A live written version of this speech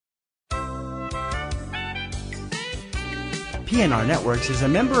PNR Networks is a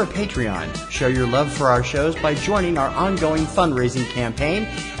member of Patreon. Show your love for our shows by joining our ongoing fundraising campaign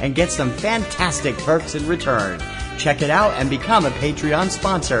and get some fantastic perks in return. Check it out and become a Patreon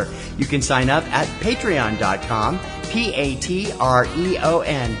sponsor. You can sign up at patreon.com,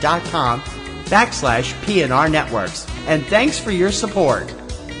 patreon.com/PNR Networks. And thanks for your support.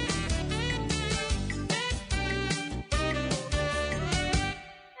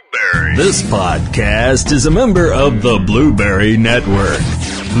 This podcast is a member of the Blueberry Network.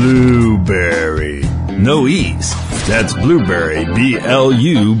 Blueberry. No E's. That's Blueberry,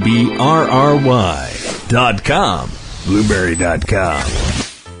 BLUBRRY.com. Blueberry.com.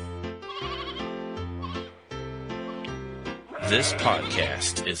 This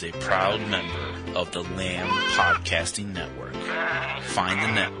podcast is a proud member of the Lamb Podcasting Network. Find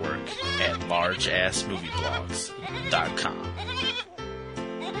the network at largeassmovieblogs.com.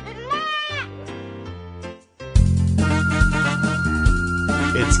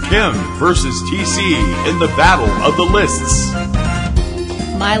 It's Kim versus TC in the battle of the lists.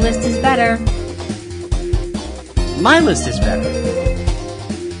 My list is better. My list is better.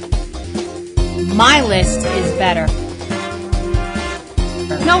 My list is better.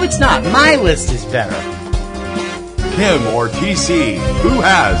 No, it's not. My list is better. Kim or TC, who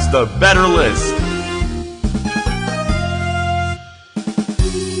has the better list?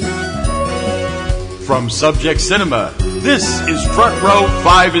 From Subject Cinema, this is Front Row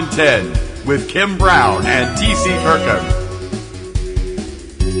 5 and 10 with Kim Brown and TC Kirkham.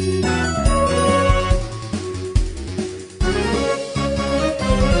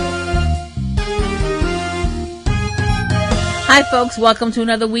 Hi folks, welcome to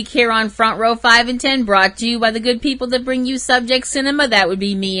another week here on Front Row 5 and 10, brought to you by the good people that bring you Subject Cinema. That would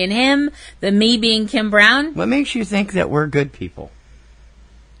be me and him, the me being Kim Brown. What makes you think that we're good people?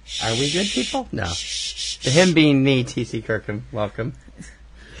 Are we good people? No. The him being me, TC Kirkham. Welcome.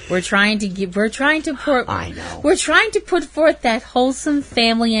 We're trying to put forth that wholesome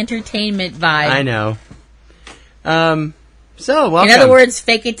family entertainment vibe. I know. So, welcome. In other words,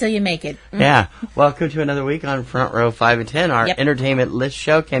 fake it till you make it. Yeah. Welcome to another week on Front Row 5 and 10. Our entertainment list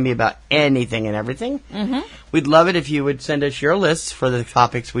show can be about anything and everything. Mm-hmm. We'd love it if you would send us your lists for the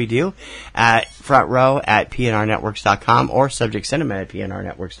topics we do at frontrow@PNRNetworks.com or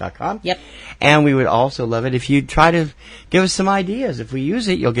subjectcinema@PNRNetworks.com. Yep. And we would also love it if you'd try to give us some ideas. If we use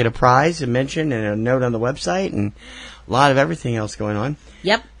it, you'll get a prize, a mention, and a note on the website, and a lot of everything else going on.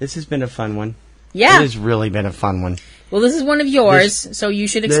 Yep. This has been a fun one. Yeah. It has really been a fun one. Well, this is one of yours, so you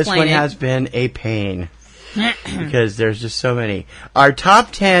should explain it. This one has been a pain because there's just so many. Our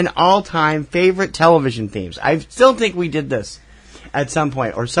top 10 all-time favorite television themes. I still think we did this at some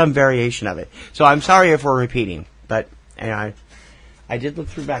point or some variation of it. So I'm sorry if we're repeating, but I did look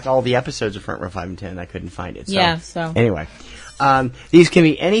through back all the episodes of Front Row 5 and 10 and I couldn't find it. So. Anyway, these can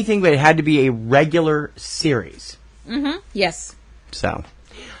be anything, but it had to be a regular series. Mm-hmm. Yes. So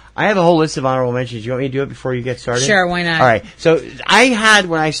I have a whole list of honorable mentions. You want me to do it before you get started? Sure, why not? All right. So I had,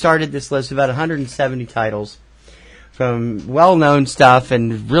 when I started this list, about 170 titles from well-known stuff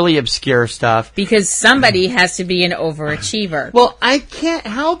and really obscure stuff. Because somebody has to be an overachiever. Well, I can't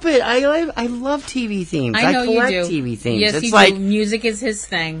help it. I love TV themes. I know collect you do. TV themes. Yes, it's you like, do. Music is his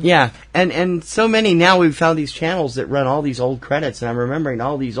thing. Yeah, and so many now we've found these channels that run all these old credits, and I'm remembering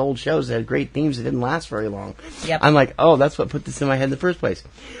all these old shows that had great themes that didn't last very long. Yep. I'm like, oh, that's what put this in my head in the first place.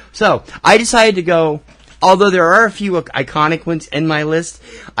 So I decided to go, although there are a few iconic ones in my list,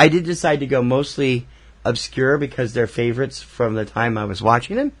 I did decide to go mostly obscure because they're favorites from the time I was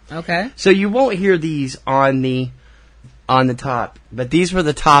watching them. Okay. So you won't hear these on the top, but these were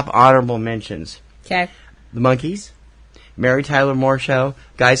the top honorable mentions. Okay. The Monkees, Mary Tyler Moore Show,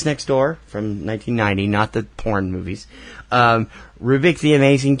 Guys Next Door from 1990, not the porn movies. Rubik the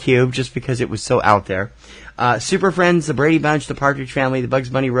Amazing Cube, just because it was so out there. Super Friends, The Brady Bunch, The Partridge Family, The Bugs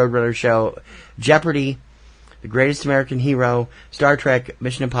Bunny Roadrunner Show, Jeopardy, The Greatest American Hero, Star Trek,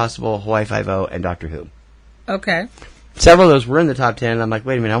 Mission Impossible, Hawaii Five-0, and Doctor Who. Okay. Several of those were in the top 10, and I'm like,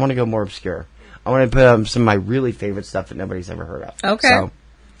 wait a minute, I want to go more obscure. I want to put some of my really favorite stuff that nobody's ever heard of. Okay. So,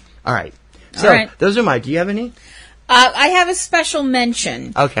 all right. So, those are mine. Do you have any? I have a special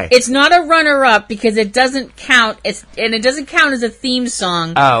mention. Okay. It's not a runner-up because it doesn't count. It doesn't count as a theme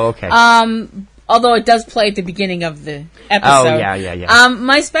song. Oh, okay. Although it does play at the beginning of the episode. Oh, yeah.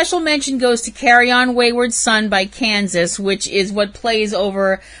 My special mention goes to Carry On Wayward Son by Kansas, which is what plays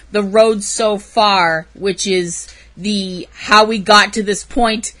over The Road So Far, which is the how we got to this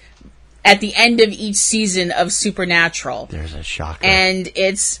point at the end of each season of Supernatural. There's a shocker. And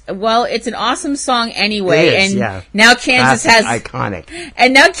it's an awesome song anyway. It is, and yeah. now Kansas has iconic.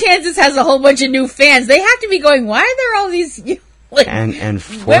 And now Kansas has a whole bunch of new fans. They have to be going, why are there all these and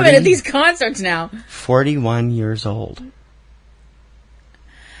 40, women at these concerts now? 41 years old.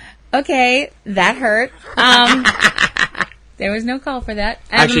 Okay, that hurt. There was no call for that.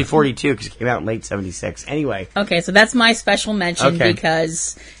 Actually, 42 because it came out in late 76. Anyway. Okay, so that's my special mention Okay.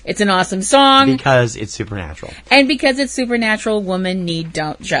 because it's an awesome song. Because it's Supernatural. And because it's Supernatural, woman need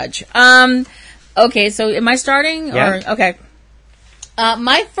don't judge. Okay, so am I starting? Yeah. Or, okay.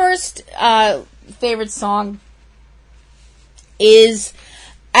 My first favorite song is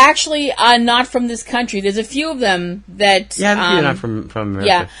actually not from this country. There's a few of them that... Yeah, you're not from America.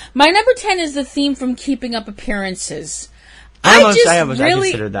 Yeah. My number 10 is the theme from Keeping Up Appearances. I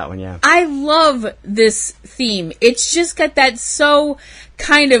considered that one, yeah. I love this theme. It's just got that so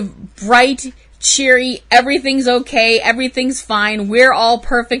kind of bright, cheery, everything's okay, everything's fine, we're all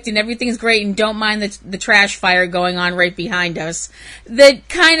perfect and everything's great and don't mind the trash fire going on right behind us. That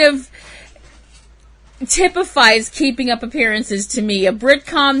kind of typifies Keeping Up Appearances to me. A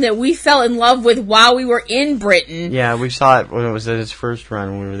Britcom that we fell in love with while we were in Britain. Yeah, we saw it when it was in its first run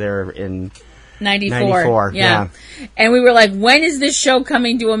when we were there in... 94, yeah. And we were like, when is this show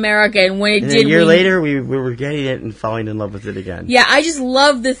coming to America? And when it did, a year later, we were getting it and falling in love with it again. Yeah, I just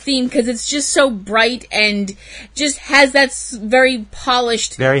love the theme because it's just so bright and just has that very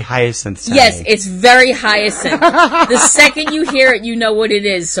polished... Very Hyacinth sounding. Yes, it's very Hyacinth. The second you hear it, you know what it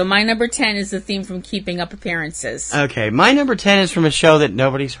is. So my number 10 is the theme from Keeping Up Appearances. Okay, my number 10 is from a show that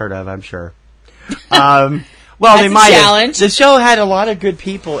nobody's heard of, I'm sure. Well, That's they might a challenge. have. The show had a lot of good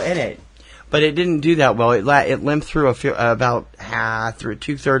people in it. But it didn't do that well. It limped through about through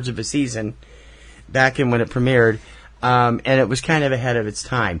 2/3 of a season back in when it premiered, and it was kind of ahead of its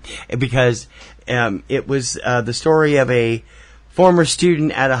time because it was the story of a former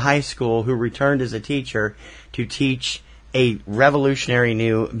student at a high school who returned as a teacher to teach a revolutionary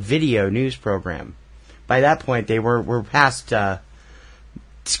new video news program. By that point, they were past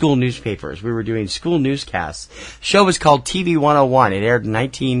school newspapers. We were doing school newscasts. The show was called TV 101. It aired in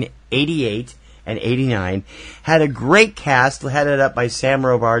 1988 and 89. Had a great cast, headed up by Sam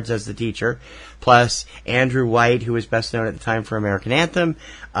Robards as the teacher, plus Andrew White, who was best known at the time for American Anthem.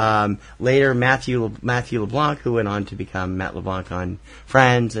 Later, Matthew LeBlanc, who went on to become Matt LeBlanc on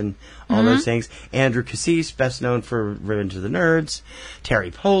Friends and all those things. Andrew Cassis, best known for Revenge of the Nerds. Terry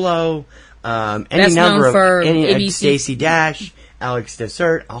Polo. Any number of Stacey Dash. Alex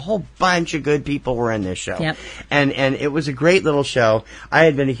Dessert, a whole bunch of good people were in this show. Yep. And it was a great little show. I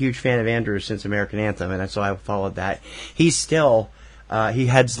had been a huge fan of Andrew since American Anthem, and so I followed that. He's still, he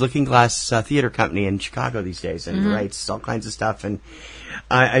heads Looking Glass Theater Company in Chicago these days, and writes all kinds of stuff. And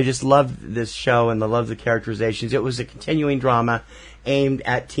I just loved this show, and I love the characterizations. It was a continuing drama aimed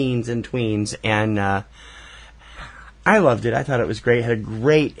at teens and tweens, and I loved it. I thought it was great. It had a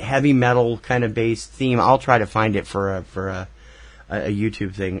great heavy metal kind of bass theme. I'll try to find it for a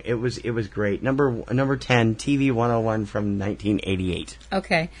YouTube thing. It was great. Number 10, TV 101 from 1988.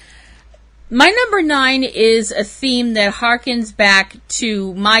 Okay. My number 9 is a theme that harkens back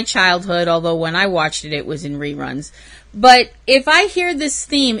to my childhood, although when I watched it, it was in reruns. But if I hear this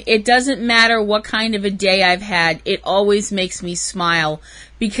theme, it doesn't matter what kind of a day I've had, it always makes me smile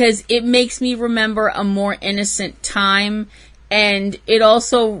because it makes me remember a more innocent time, and it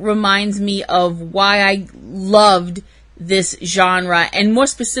also reminds me of why I loved this genre, and more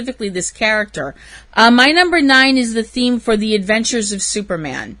specifically this character. My number 9 is the theme for The Adventures of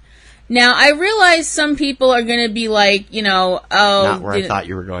Superman. Now, I realize some people are going to be like, Not where I thought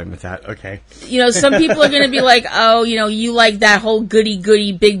you were going with that. Okay. Some people are going to be like, you like that whole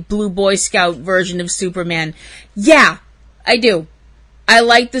goody-goody big blue Boy Scout version of Superman. Yeah, I do. I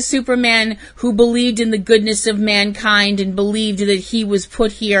like the Superman who believed in the goodness of mankind and believed that he was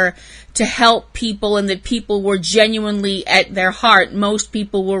put here to help people and that people were genuinely, at their heart, most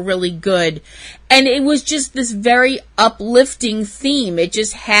people were really good. And it was just this very uplifting theme. It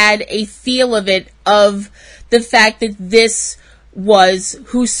just had a feel of it, of the fact that this was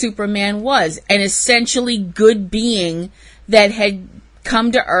who Superman was, an essentially good being that had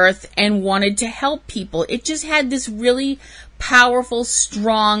come to Earth and wanted to help people. It just had this really powerful,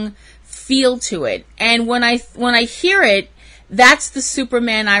 strong feel to it. And when I hear it, that's the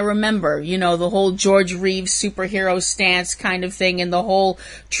Superman I remember. The whole George Reeves superhero stance kind of thing, and the whole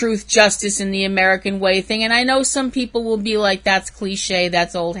truth, justice, and the American way thing. And I know some people will be like, that's cliche,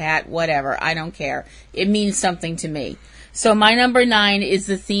 that's old hat, whatever. I don't care. It means something to me. So my number 9 is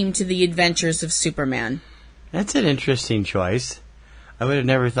the theme to The Adventures of Superman. That's an interesting choice. I would have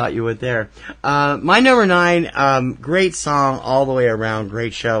never thought you would there. My number 9, great song all the way around,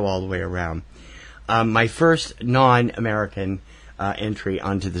 great show all the way around. My first non-American entry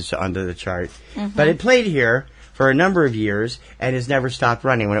onto the chart. But it played here for a number of years and has never stopped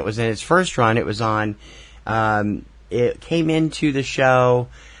running. When it was in its first run, it was on... it came into the show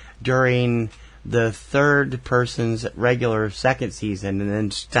during the third person's regular second season and then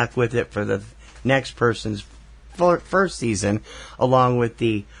stuck with it for the next person's first season, along with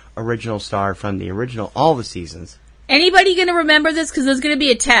the original star from the original, all the seasons. Anybody going to remember this? Because there's going to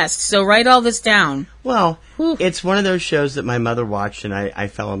be a test, so write all this down. Well, it's one of those shows that my mother watched and I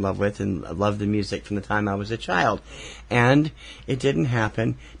fell in love with and loved the music from the time I was a child. And it didn't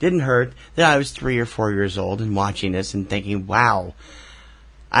hurt that I was 3 or 4 years old and watching this and thinking, wow,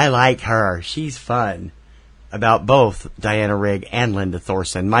 I like her. She's fun. About both Diana Rigg and Linda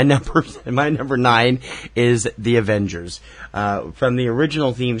Thorson. My number 9 is The Avengers. From the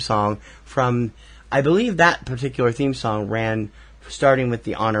original theme song from... I believe that particular theme song ran starting with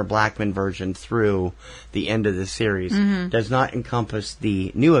the Honor Blackman version through the end of the series. Does not encompass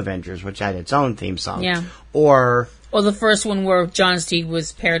the new Avengers, which had its own theme song. Yeah. Or the first one where John Steed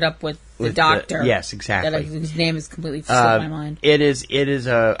was paired up with the Doctor. Yes, exactly. His name is completely slipped my mind. It is.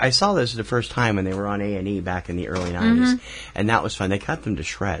 I saw this the first time when they were on A&E back in the early 90s, and that was fun. They cut them to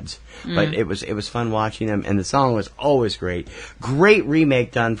shreds, but it was fun watching them, and the song was always great. Great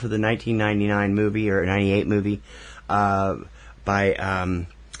remake done for the 1999 movie or 98 movie by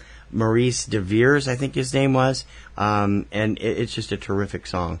Maurice de Vries, I think his name was. And it's just a terrific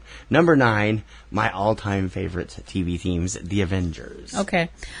song. Number 9, my all-time favorite TV themes, The Avengers. Okay.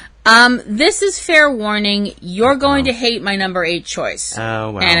 This is fair warning. You're going to hate my number 8 choice.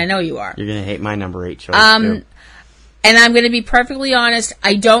 Oh, well. And I know you are. You're going to hate my number 8 choice, too. And I'm going to be perfectly honest.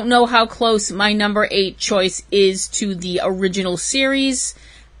 I don't know how close my number 8 choice is to the original series.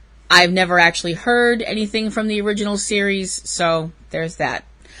 I've never actually heard anything from the original series, so there's that.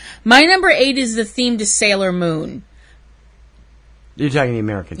 My number 8 is the theme to Sailor Moon. You're talking the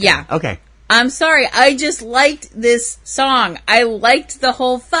American theme. Yeah. Okay. I'm sorry, I just liked this song. I liked the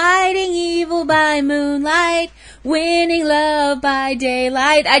whole fighting evil by moonlight, winning love by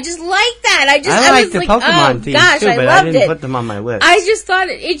daylight. I just liked that. I like the Pokemon theme too, but I didn't put them on my list. I just thought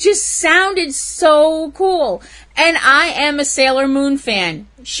it just sounded so cool. And I am a Sailor Moon fan.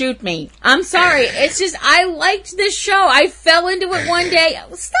 Shoot me. I'm sorry. It's just, I liked this show. I fell into it one day.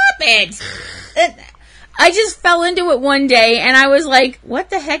 Stop it! I just fell into it one day, and I was like, what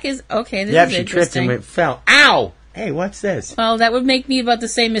the heck is... Okay, this is she interesting. tripped and fell. Ow! Hey, what's this? Well, that would make me about the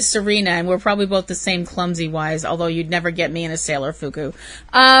same as Serena, and we're probably both the same clumsy-wise, although you'd never get me in a Sailor Fuku.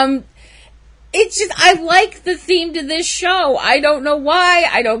 It's just, I like the theme to this show. I don't know why.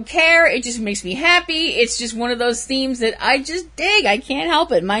 I don't care. It just makes me happy. It's just one of those themes that I just dig. I can't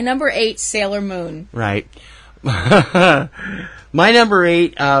help it. My number 8, Sailor Moon. Right. My number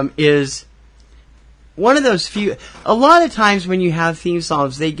 8 is... one of those few. A lot of times when you have theme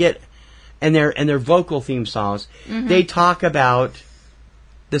songs, they get, and they're vocal theme songs. They talk about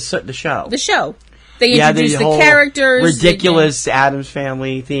the show. The show. They introduce the characters. Ridiculous Addams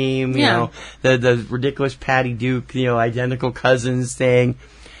Family theme. You know, the ridiculous Patty Duke. Identical cousins thing.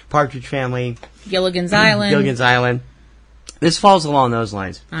 Partridge Family. Gilligan's Island. This falls along those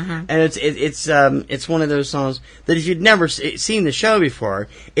lines, and it's one of those songs that if you'd never seen the show before,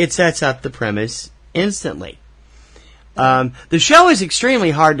 it sets up the premise instantly. The show is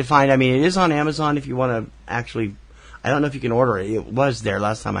extremely hard to find. I mean, it is on Amazon if you want to actually... I don't know if you can order it. It was there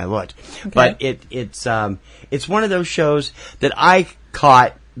last time I looked. Okay. But it's one of those shows that I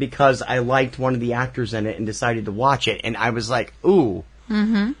caught because I liked one of the actors in it and decided to watch it. And I was like, ooh.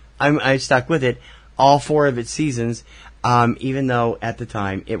 I stuck with it. All 4 of its seasons, even though at the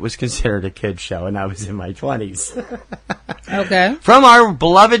time it was considered a kid's show and I was in my 20s. Okay. From our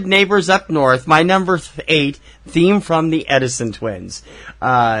beloved neighbors up north, my number 8 theme from the Edison Twins.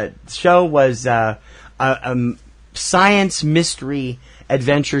 The show was a science mystery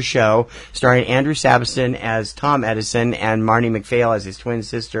adventure show starring Andrew Sabiston as Tom Edison and Marnie McPhail as his twin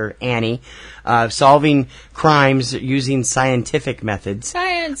sister Annie, solving crimes using scientific methods.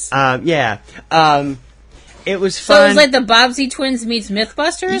 Science. It was fun. So it was like the Bobbsey Twins meets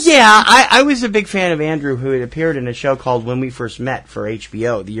Mythbusters? Yeah, I was a big fan of Andrew, who had appeared in a show called When We First Met for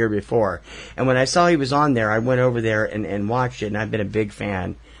HBO the year before. And when I saw he was on there, I went over there and watched it, and I've been a big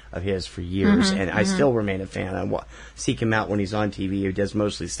fan of his for years, and I still remain a fan. I seek him out when he's on TV. He does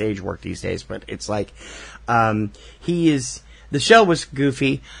mostly stage work these days, but it's like he is the show was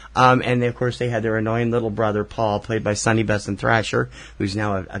goofy, and of course they had their annoying little brother Paul, played by Sonny Besson Thrasher, who's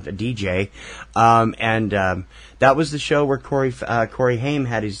now a DJ, and that was the show where Corey Haim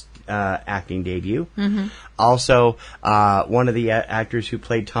had his acting debut. Mm-hmm. Also, one of the actors who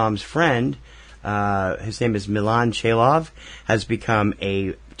played Tom's friend, his name is Milan Chalov, has become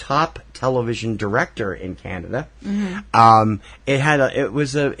a top television director in Canada. Mm-hmm. It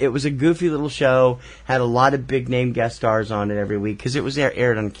was a goofy little show. Had a lot of big name guest stars on it every week because it was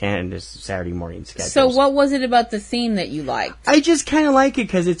aired on Canada's Saturday morning schedule. So, what was it about the theme that you liked? I just kind of like it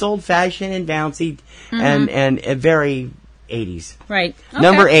because it's old fashioned and bouncy, mm-hmm. and very 80s. Right. Okay.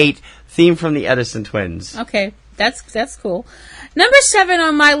 Number 8, theme from the Edison Twins. Okay. That's cool. Number 7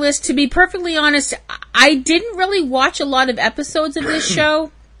 on my list, to be perfectly honest, I didn't really watch a lot of episodes of this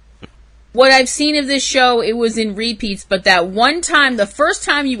show. What I've seen of this show, it was in repeats, but that one time, the first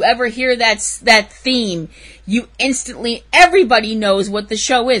time you ever hear that theme, you instantly, everybody knows what the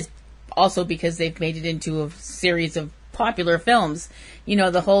show is. Also because they've made it into a series of popular films. You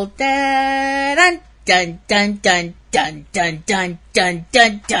know, the whole dun dun dun dun dun dun dun dun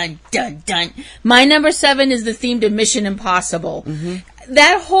dun dun dun dun. My number 7 is the theme to Mission Impossible. Mm-hmm.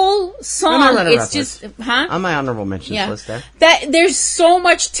 That whole song, it's just, on my honorable mentions list there. That there's so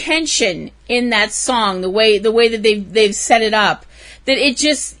much tension in that song, the way that they've set it up, that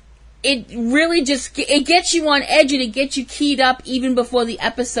it really it gets you on edge and it gets you keyed up even before the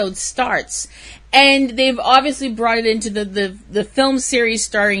episode starts. And they've obviously brought it into the film series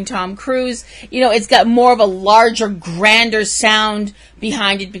starring Tom Cruise. You know, it's got more of a larger, grander sound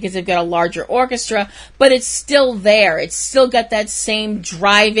behind it because they've got a larger orchestra, but it's still there. It's still got that same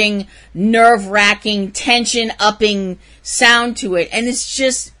driving, nerve-wracking, tension-upping sound to it. And it's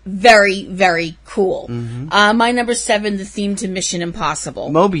just very, very cool. Mm-hmm. My number 7, the theme to Mission Impossible.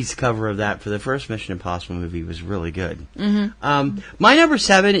 Moby's cover of that for the first Mission Impossible movie was really good. Mm-hmm. My number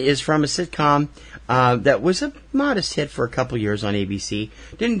 7 is from a sitcom that was a modest hit for a couple years on ABC.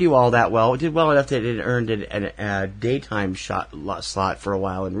 Didn't do all that well. It did well enough that it earned a daytime slot for a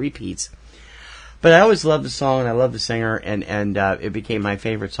while in repeats. But I always loved the song and I loved the singer, and it became my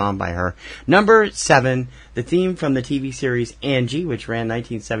favorite song by her. Number 7, the theme from the TV series Angie, which ran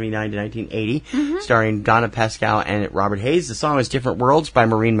 1979 to 1980, starring Donna Pascal and Robert Hayes. The song is Different Worlds by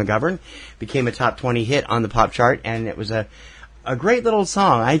Maureen McGovern. Became a top 20 hit on the pop chart, and it was a great little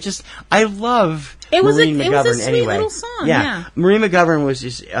song. I love Maureen McGovern. It was a sweet anyway. little song. Yeah. Maureen McGovern was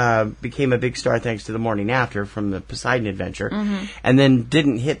just became a big star thanks to The Morning After from the Poseidon Adventure, and then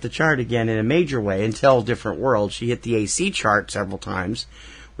didn't hit the chart again in a major way until Different World. She hit the AC chart several times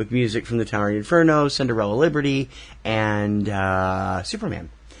with music from The Towering Inferno, Cinderella Liberty, and Superman.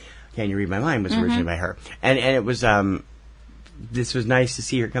 Can You Read My Mind was originally by her, and it was. This was nice to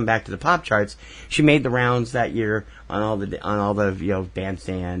see her come back to the pop charts. She made the rounds that year on all the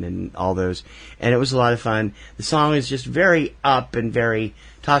Bandstand and all those, and it was a lot of fun. The song is just very up and very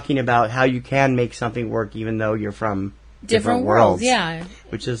talking about how you can make something work even though you're from different worlds. Yeah,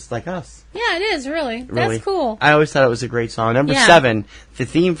 which is like us. Yeah, it is really. That's cool. I always thought it was a great song. Number 7, the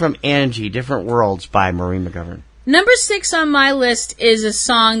theme from Angie, Different Worlds by Maureen McGovern. Number 6 on my list is a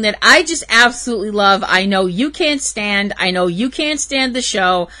song that I just absolutely love. I know you can't stand. I know you can't stand the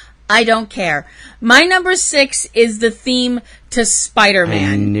show. I don't care. My number 6 is the theme to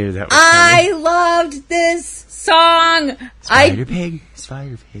Spider-Man. I knew that was I loved this song. Spider-Pig.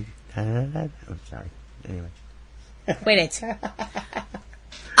 I'm sorry. Anyway. Wait it.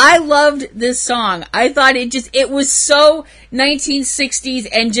 I loved this song. I thought it was so 1960s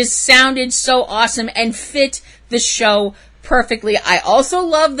and just sounded so awesome and fit the show perfectly. I also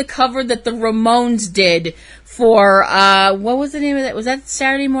love the cover that the Ramones did for, what was the name of that? Was that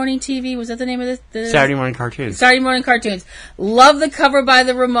Saturday Morning TV? Was that the name of this? Saturday Morning Cartoons. Saturday Morning Cartoons. Love the cover by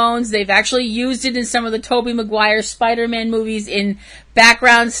the Ramones. They've actually used it in some of the Tobey Maguire Spider-Man movies in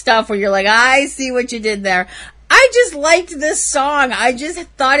background stuff where you're like, I see what you did there. I just liked this song. I just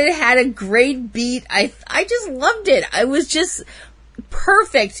thought it had a great beat. I just loved it. It was just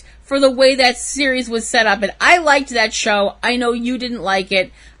perfect for the way that series was set up. And I liked that show. I know you didn't like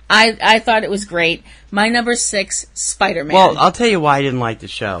it. I thought it was great. My number 6, Spider-Man. Well, I'll tell you why I didn't like the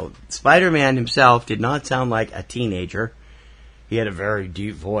show. Spider-Man himself did not sound like a teenager. He had a very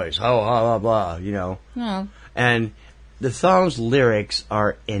deep voice. Oh, blah, blah, blah, you know. Oh. And the song's lyrics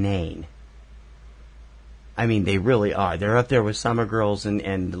are inane. I mean, they really are. They're up there with Summer Girls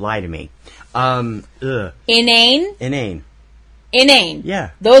and Lie to Me. Inane? Inane. Inane.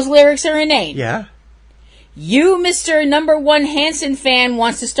 Yeah. Those lyrics are inane. Yeah. You, Mr. #1 Hanson fan,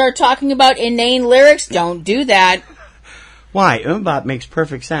 wants to start talking about inane lyrics? Don't do that. Why? Bop makes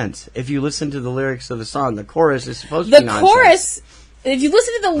perfect sense. If you listen to the lyrics of the song, the chorus is supposed to be nonsense. The chorus, if you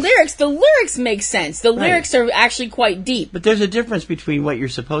listen to the lyrics make sense. The lyrics are actually quite deep. But there's a difference between what you're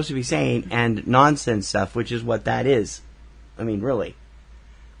supposed to be saying and nonsense stuff, which is what that is. I mean, really.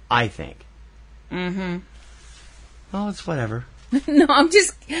 I think. Mm-hmm. Well, it's whatever. No, I'm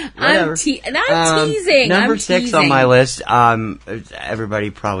teasing. Number 6 on my list, everybody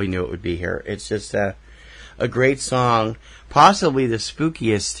probably knew it would be here. It's just a great song, possibly the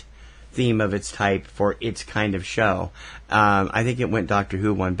spookiest theme of its type for its kind of show. I think it went Doctor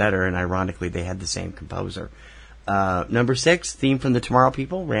Who one better, and ironically they had the same composer. Number 6, theme from the Tomorrow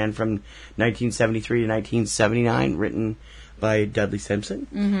People, ran from 1973 to 1979, written by Dudley Simpson.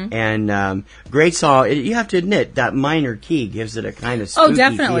 Mm-hmm. And great song. You have to admit, that minor key gives it a kind of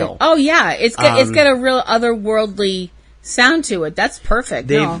spooky feel. Oh, yeah. It's got a real otherworldly sound to it. That's perfect.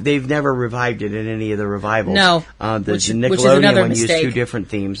 They've never revived it in any of the revivals. No. The Nickelodeon one used 2 different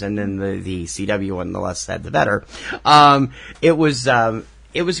themes, and then the CW one, the less said, the better. It was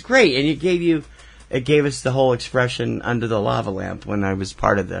great, and it gave us the whole expression "under the lava lamp" when I was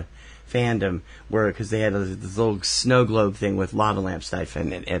part of the fandom, because they had this little snow globe thing with lava lamp stuff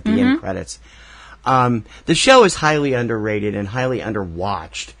in it at the end credits. The show is highly underrated and highly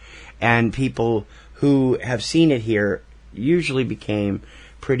underwatched, and people who have seen it here usually became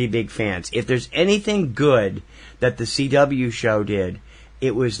pretty big fans. If there's anything good that the CW show did,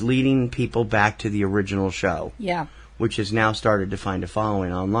 it was leading people back to the original show. Yeah. Which has now started to find a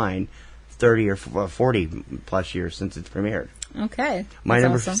following online 30 or 40 plus years since it's premiered. Okay. My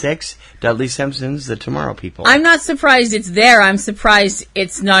number 6, Dudley Simpson's The Tomorrow People. I'm not surprised it's there. I'm surprised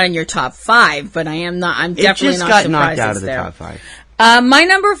it's not in your top 5, but I'm definitely not surprised it's there. It just got knocked out of the top 5. My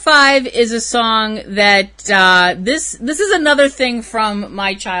number 5 is a song that, this is another thing from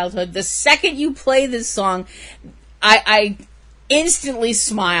my childhood. The second you play this song, I instantly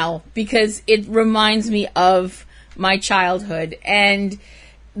smile because it reminds me of my childhood and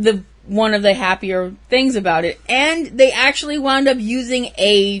one of the happier things about it. And they actually wound up using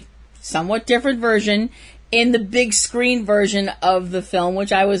a somewhat different version in the big screen version of the film,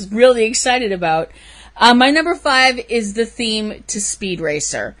 which I was really excited about. My number 5 is the theme to Speed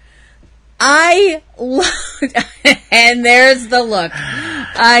Racer. I loved, and there's the look.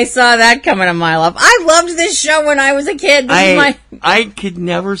 I saw that coming a mile off. I loved this show when I was a kid. I could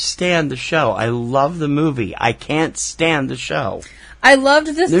never stand the show. I love the movie. I can't stand the show. I loved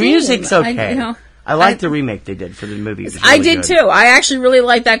the theme. The music's okay. I like the remake they did for the movie. It was really I did good. too. I actually really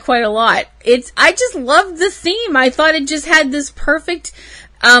liked that quite a lot. I just loved the theme. I thought it just had this perfect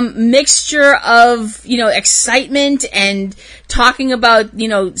mixture of, excitement and talking about,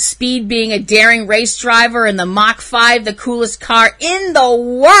 Speed being a daring race driver and the Mach 5, the coolest car in the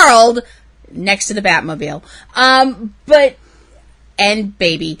world, next to the Batmobile. And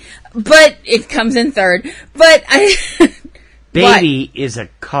Baby. But it comes in third. But Baby is a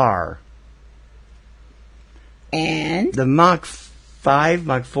car. And? The Mach 5,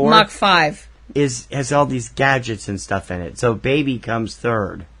 Mach 4? Mach 5. Has all these gadgets and stuff in it. So Baby comes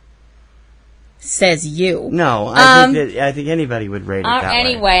third. Says you. No, I think anybody would rate it that way.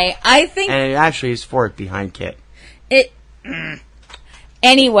 Anyway, I think... And it actually is fourth behind Kit.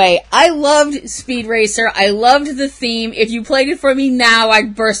 Anyway, I loved Speed Racer. I loved the theme. If you played it for me now,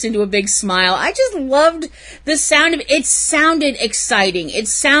 I'd burst into a big smile. I just loved the sound of it. It sounded exciting. It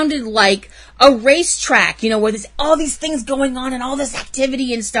sounded like a racetrack, where there's all these things going on and all this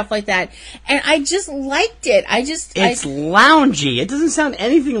activity and stuff like that. And I just liked it. It's loungy. It doesn't sound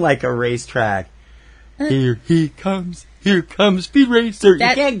anything like a racetrack. Here he comes. Here comes Speed Racer. You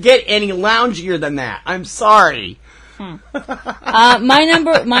can't get any loungier than that. I'm sorry.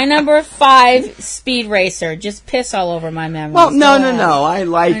 My number 5, Speed Racer. Just piss all over my memory. Well, no. I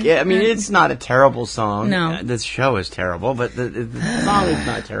like it. I mean, it's not a terrible song. No. This show is terrible, but the song is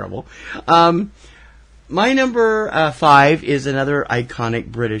not terrible. My number 5 is another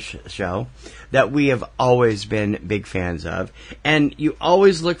iconic British show that we have always been big fans of. And you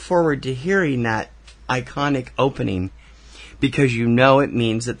always look forward to hearing that iconic opening, because it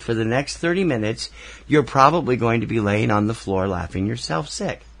means that for the next 30 minutes, you're probably going to be laying on the floor laughing yourself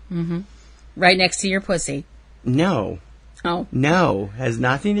sick. Mm-hmm. Right next to your pussy. No. Oh. No. Has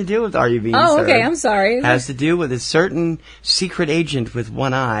nothing to do with Are You Being Served? Oh, okay, I'm sorry. Has to do with a certain secret agent with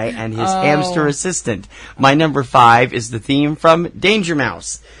one eye and his hamster assistant. My number 5 is the theme from Danger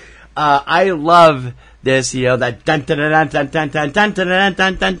Mouse. I love this, that dun dun dun dun dun dun dun dun dun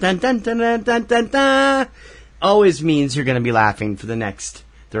dun dun dun dun dun dun dun. Always means you're going to be laughing for the next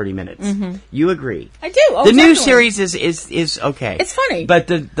 30 minutes. You agree? I do. Oh, the new definitely. series is okay. It's funny. But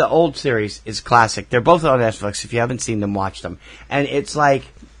the old series is classic. They're both on Netflix. If you haven't seen them, watch them. And it's like,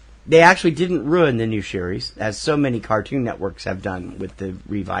 they actually didn't ruin the new series, as so many Cartoon Networks have done with the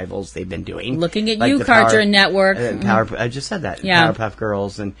revivals they've been doing. Looking at like you, the Cartoon Network. I just said that. Yeah. Powerpuff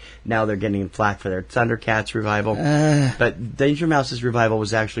Girls, and now they're getting flack for their Thundercats revival. But Danger Mouse's revival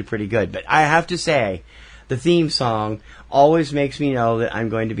was actually pretty good. But I have to say, the theme song always makes me know that I'm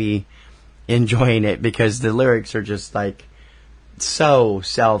going to be enjoying it, because the lyrics are just like so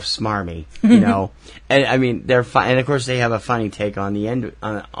self-smarmy, you know. And I mean, they're fun, and of course they have a funny take on the end,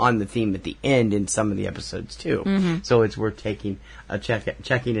 on the theme at the end in some of the episodes too. So it's worth checking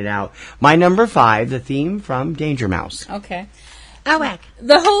it out. My number 5, the theme from Danger Mouse. Okay. Oh, whack.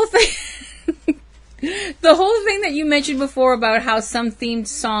 The whole thing. The whole thing that you mentioned before about how some themed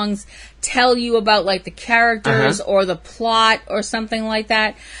songs tell you about, like, the characters or the plot or something like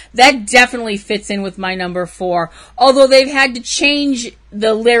that, that definitely fits in with my number 4. Although they've had to change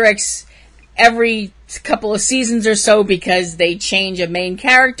the lyrics every couple of seasons or so because they change a main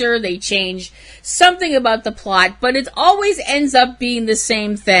character, they change something about the plot, but it always ends up being the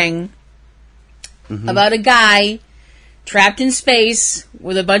same thing about a guy trapped in space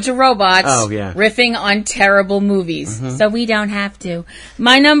with a bunch of robots riffing on terrible movies. So we don't have to.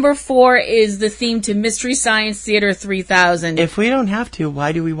 My number 4 is the theme to Mystery Science Theater 3000. If we don't have to,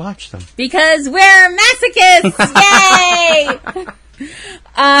 why do we watch them? Because we're masochists! Yay!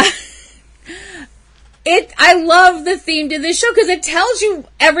 I love the theme to this show because it tells you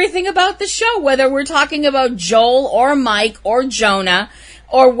everything about the show, whether we're talking about Joel or Mike or Jonah,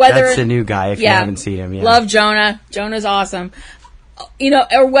 or whether... That's the new guy, if you haven't seen him yet. Love Jonah. Jonah's awesome. You know,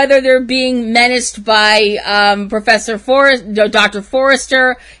 or whether they're being menaced by Dr.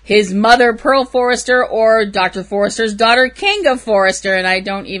 Forrester, his mother, Pearl Forrester, or Dr. Forrester's daughter, Kinga Forrester, and I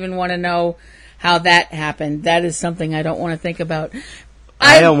don't even want to know how that happened. That is something I don't want to think about.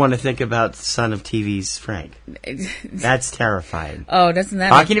 I don't want to think about Son of TV's Frank. That's terrifying. Oh, doesn't that...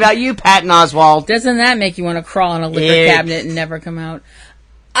 Talking about you, Patton Oswalt. Doesn't that make you want to crawl in a liquor cabinet and never come out?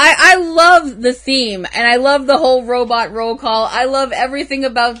 I love the theme, and I love the whole robot roll call. I love everything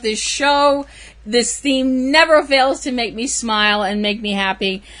about this show. This theme never fails to make me smile and make me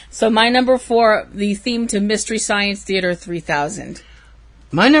happy. So my number 4, the theme to Mystery Science Theater 3000.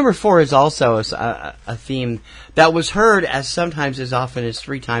 My number 4 is also a theme that was heard sometimes as often as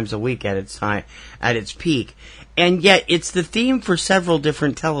 3 times a week at its time, at its peak, and yet it's the theme for several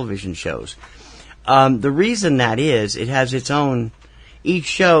different television shows. The reason that is, it has its own. Each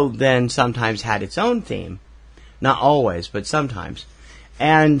show then sometimes had its own theme, not always, but sometimes.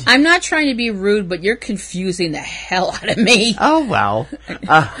 And I'm not trying to be rude, but you're confusing the hell out of me. Oh well.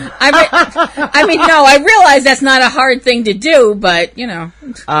 I mean, no, I realize that's not a hard thing to do, but you know.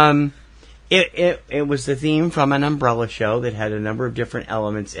 It was the theme from an umbrella show that had a number of different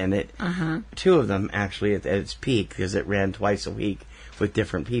elements in it. 2 of them actually at its peak, because it ran twice a week with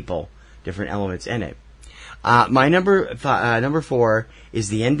different people, different elements in it. My number 4 is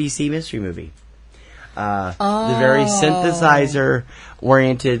the NBC Mystery Movie. The very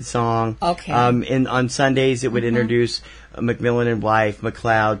synthesizer-oriented song. Okay. On Sundays, it would introduce Macmillan and Blythe,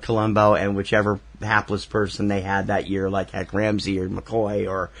 McLeod, Columbo, and whichever hapless person they had that year, like Heck Ramsey or McCoy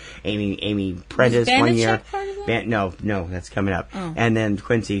or Amy Prentice one year. No, that's coming up. Oh. And then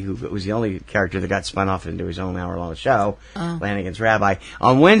Quincy, who was the only character that got spun off into his own hour-long show, Lanigan's Rabbi.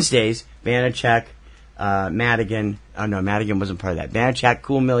 On Wednesdays, Vanacek, Madigan. Oh no, Madigan wasn't part of that. Vanacek,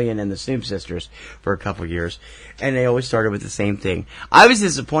 Cool Million, and the Snoop Sisters for a couple years, and they always started with the same thing. I was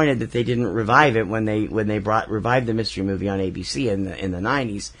disappointed that they didn't revive it when they revived the Mystery Movie on ABC in the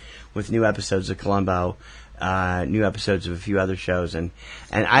 90s with new episodes of Columbo, new episodes of a few other shows, and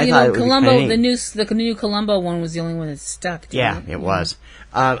I thought it would Columbo, be the new Columbo one was the only one that stuck. It was.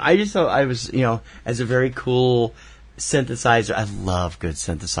 I just thought I was, as a very cool synthesizer. I love good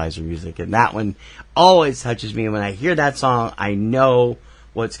synthesizer music, and that one always touches me. When I hear that song, I know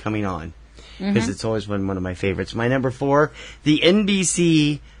what's coming on, because it's always been one of my favorites. My number 4, the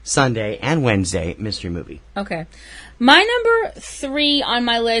NBC Sunday and Wednesday Mystery Movie. Okay. My number 3 on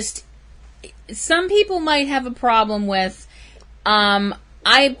my list, some people might have a problem with.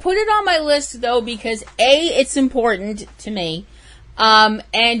 I put it on my list, though, because A, it's important to me,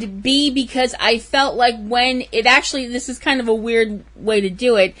 and B, because I felt like when it actually, this is kind of a weird way to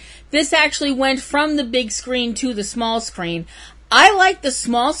do it, this actually went from the big screen to the small screen. I like the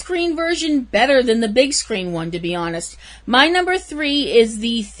small screen version better than the big screen one, to be honest. My number 3 is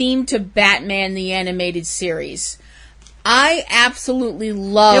the theme to Batman, the animated series. I absolutely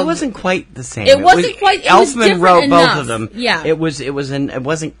love. It wasn't quite the same. It wasn't quite. It was Elfman different wrote enough. both of them. Yeah. It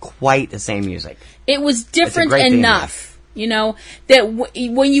wasn't quite the same music. It was different great enough, you know, that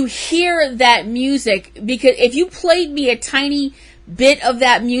when you hear that music, because if you played me a tiny bit of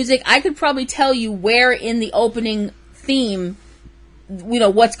that music, I could probably tell you where in the opening theme, you know,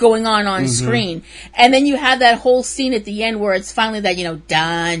 what's going on screen. And then you have that whole scene at the end where it's finally that, you know,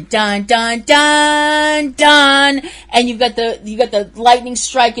 dun dun dun dun dun, and you've got the lightning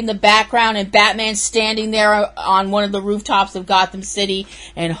strike in the background and Batman standing there on one of the rooftops of Gotham City,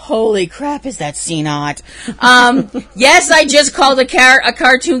 and holy crap, is that scene hot. Yes, I just called a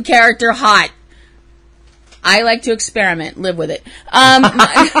cartoon character hot. I like to experiment, live with it.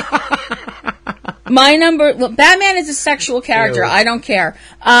 Batman is a sexual character. I don't care.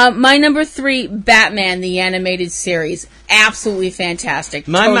 My number 3, Batman, the animated series. Absolutely fantastic.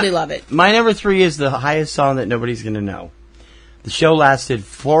 Totally love it. My number 3 is the highest song that nobody's going to know. The show lasted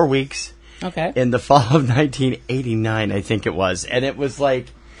 4 weeks. Okay. In the fall of 1989, I think it was. And it was like,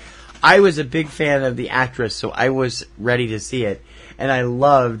 I was a big fan of the actress, so I was ready to see it. And I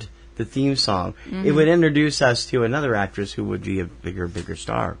loved the theme song. It would introduce us to another actress who would be a bigger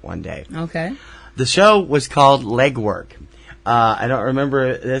star one day. Okay. The show was called Legwork. I don't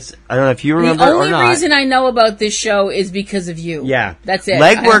remember this. I don't know if you remember it or not. The only reason I know about this show is because of you. Yeah. That's it.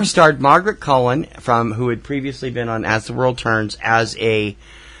 Legwork starred Margaret Cullen, who had previously been on As the World Turns, as a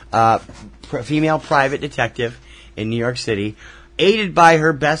female private detective in New York City, aided by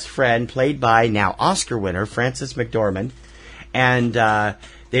her best friend, played by now Oscar winner Frances McDormand. And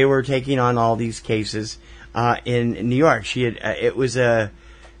they were taking on all these cases in New York. It was a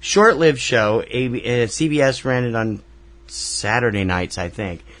short-lived show. CBS ran it on Saturday nights, I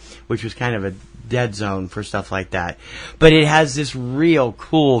think, which was kind of a dead zone for stuff like that. But it has this real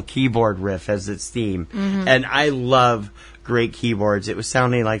cool keyboard riff as its theme. And I love great keyboards. It was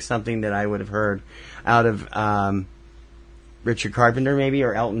sounding like something that I would have heard out of Richard Carpenter, maybe,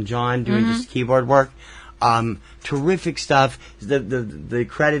 or Elton John doing just keyboard work. Terrific stuff. The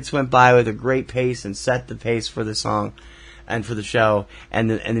credits went by with a great pace and set the pace for the song and for the show, and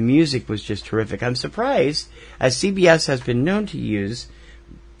the music was just terrific. I'm surprised, as CBS has been known to use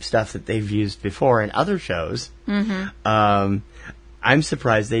stuff that they've used before in other shows. I'm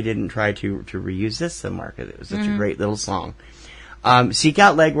surprised they didn't try to reuse this somewhere, because it was such a great little song. Seek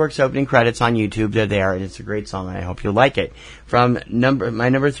out Legwork's opening credits on YouTube. They're there, and it's a great song, and I hope you'll like it. My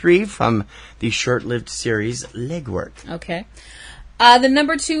number 3 from the short-lived series Legwork. Okay. The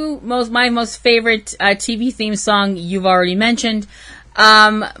number 2, my most favorite TV theme song you've already mentioned.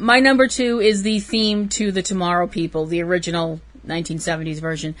 My number 2 is the theme to The Tomorrow People, the original 1970s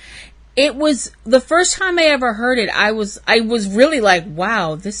version. It was the first time I ever heard it. I was really like,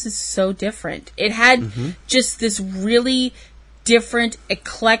 wow, this is so different. It had just this really different,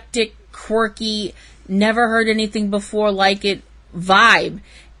 eclectic, quirky, never heard anything before like it vibe,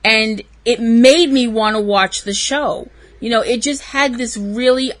 and it made me want to watch the show. You know, it just had this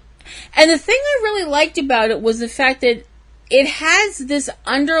really, and the thing I really liked about it was the fact that it has this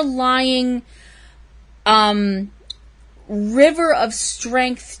underlying river of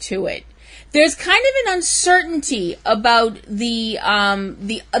strength to it. There's kind of an uncertainty about the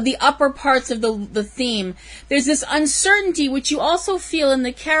upper parts of the theme. There's this uncertainty which you also feel in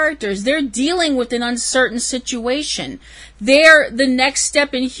the characters. They're dealing with an uncertain situation. They're the next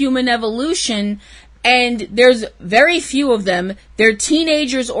step in human evolution, and there's very few of them. They're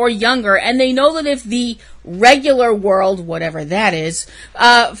teenagers or younger, and they know that if the regular world, whatever that is,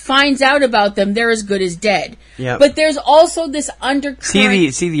 finds out about them, they're as good as dead. Yep. But there's also this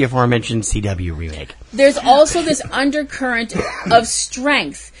undercurrent. See the aforementioned CW remake. There's also this undercurrent of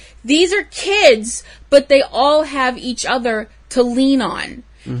strength. These are kids, but they all have each other to lean on.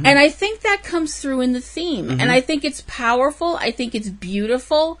 And I think that comes through in the theme. And I think it's powerful. I think it's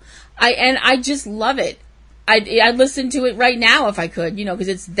beautiful. I just love it. I'd listen to it right now if I could, you know, because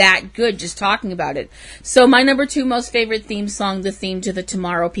it's that good just talking about it. So my number 2 most favorite theme song, the theme to The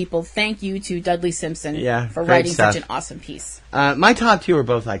Tomorrow People. Thank you to Dudley Simpson for writing such an awesome piece. My top 2 are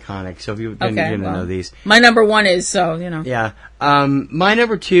both iconic, so if you didn't know these. My number 1 is, so, you know. Yeah. My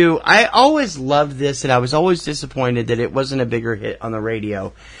number 2, I always loved this, and I was always disappointed that it wasn't a bigger hit on the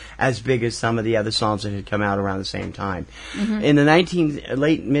radio, as big as some of the other songs that had come out around the same time. In the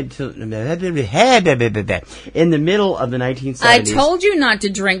middle of the 1970s. I told you not to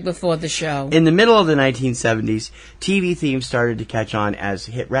drink before the show. In the middle of the 1970s, TV themes started to catch on as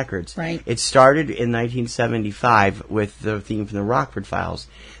hit records. Right. It started in 1975 with the theme from the Rockford Files,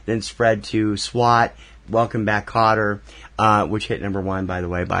 then spread to SWAT, Welcome Back, Kotter, which hit number 1, by the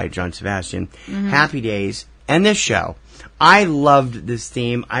way, by John Sebastian. Happy Days, and this show. I loved this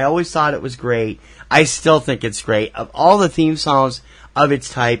theme. I always thought it was great. I still think it's great. Of all the theme songs of its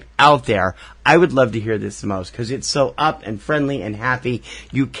type out there, I would love to hear this the most because it's so up and friendly and happy.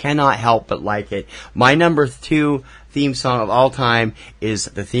 You cannot help but like it. My number 2 theme song of all time is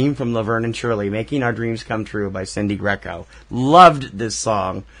the theme from Laverne and Shirley, Making Our Dreams Come True by Cindy Greco. Loved this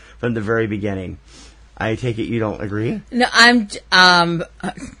song from the very beginning. I take it you don't agree? No,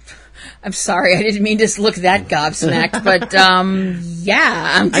 I'm sorry, I didn't mean to look that gobsmacked, but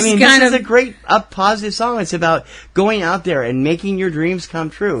yeah, I'm just this is a great, positive song. It's about going out there and making your dreams come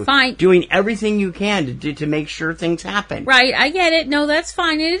true. Fine. Doing everything you can to make sure things happen. Right, I get it. No, that's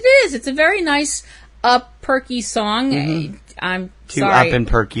fine. It is. It's a very nice, perky song. Mm-hmm. I'm Too sorry. up and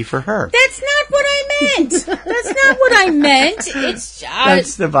perky for her. That's not what I meant. That's not what I meant. It's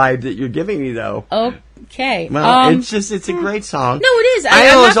that's the vibe that you're giving me, though. Okay. Well, it's a great song. No, it is.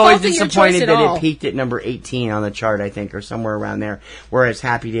 I was not always faulting your disappointed choice at that all. it peaked at number 18 on the chart, I think, or somewhere around there, whereas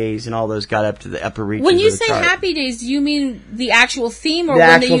Happy Days and all those got up to the upper reaches When you of the say chart. Happy Days, do you mean the actual theme or the when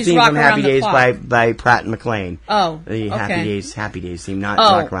actual they use theme Rock from Around Happy the Days Clock? by Pratt and McLean. Oh, The okay. Happy Days theme, not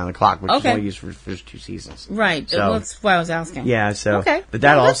Oh. Rock Around the Clock, which Okay. is only used for the first 2 seasons. Right. So- Well, that's why I was asking. Yeah, so Okay. but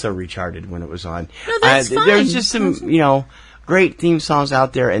that No, also recharted when it was on. No, that's fine. There's just some, great theme songs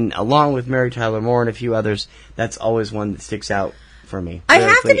out there, and along with Mary Tyler Moore and a few others, that's always one that sticks out for me. I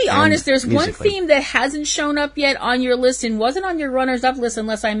have to lyrically be and honest, there's one musically. theme that hasn't shown up yet on your list and wasn't on your runners-up list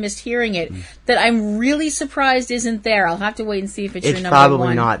unless I missed hearing it, that I'm really surprised isn't there. I'll have to wait and see if it's your It's number probably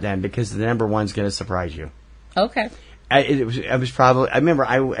one. not then, because the number 1's going to surprise you. Okay. I remember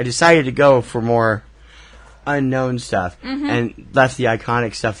I decided to go for more unknown stuff and left the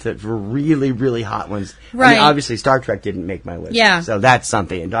iconic stuff that were really, really hot ones. Right. I mean, obviously, Star Trek didn't make my list. Yeah. So that's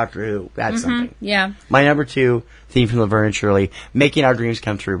something. And Doctor Who, that's something. Yeah. My number 2, theme from Laverne and Shirley, Making Our Dreams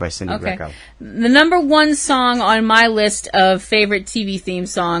Come True by Cindy Okay. Greco. The number 1 song on my list of favorite TV theme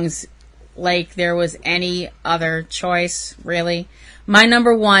songs, like there was any other choice, really. My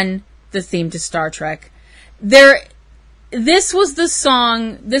number 1, the theme to Star Trek. This was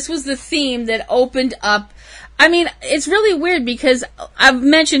the theme that opened up. I mean, it's really weird because I've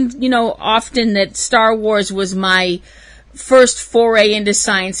mentioned, often that Star Wars was my first foray into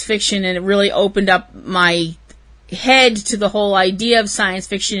science fiction, and it really opened up my head to the whole idea of science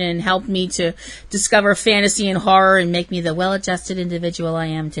fiction and helped me to discover fantasy and horror and make me the well-adjusted individual I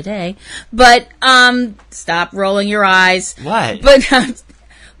am today. But, stop rolling your eyes. What?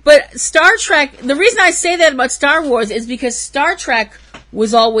 But Star Trek, the reason I say that about Star Wars is because Star Trek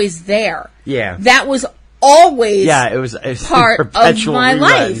was always there. Yeah. That was always Yeah, it was part of perpetual my reruns,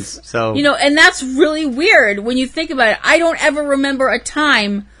 life. So And that's really weird when you think about it. I don't ever remember a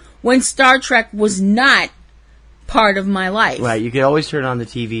time when Star Trek was not part of my life. right, you could always turn on the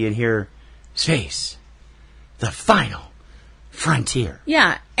TV and hear space, the final frontier.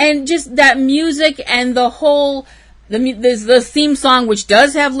 Yeah, and just that music and the whole there's the theme song, which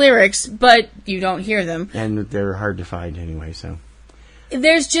does have lyrics, but you don't hear them. And they're hard to find anyway, so.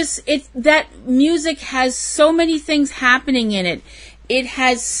 There's just that music has so many things happening in it. It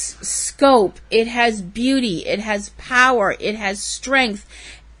has scope, it has beauty, it has power, it has strength,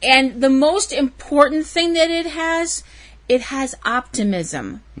 and the most important thing that it has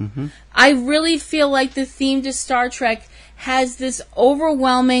optimism. Mm-hmm. I really feel like the theme to Star Trek has this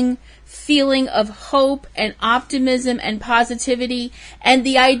overwhelming feeling of hope and optimism and positivity, and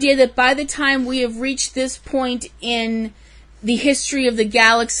the idea that by the time we have reached this point in the history of the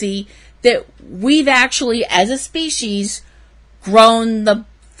galaxy, that we've actually, as a species, grown the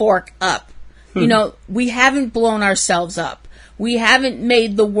fork up. We haven't blown ourselves up. We haven't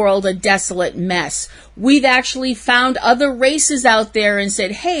made the world a desolate mess. We've actually found other races out there and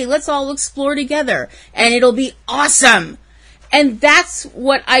said, hey, let's all explore together, and it'll be awesome. And that's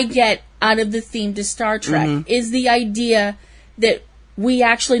what I get out of the theme to Star Trek, is the idea that we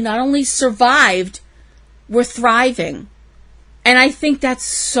actually not only survived, we're thriving. And I think that's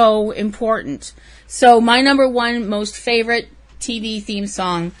so important. So my number 1 most favorite TV theme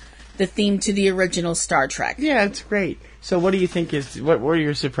song, the theme to the original Star Trek. Yeah, it's great. So what do you think what were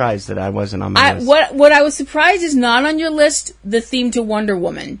you surprised that I wasn't on my list? What I was surprised is not on your list, the theme to Wonder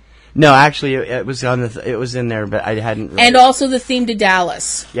Woman. No, actually, it was it was in there, but I hadn't. Really. And also the theme to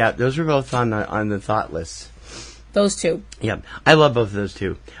Dallas. Yeah, those were both on the thought list. Those two. Yep, I love both of those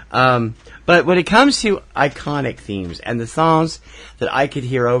too. But when it comes to iconic themes and the songs that I could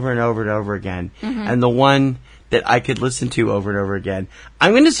hear over and over and over again, and the one that I could listen to over and over again,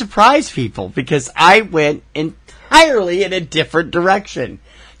 I'm going to surprise people because I went entirely in a different direction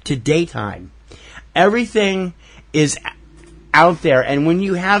to daytime. Everything is out there, and when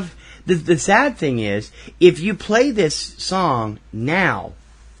you have the sad thing is, if you play this song now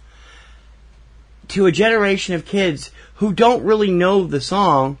to a generation of kids who don't really know the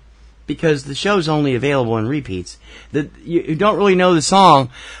song, because the show's only available in repeats, you don't really know the song,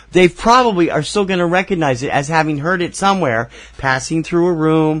 they probably are still going to recognize it as having heard it somewhere, passing through a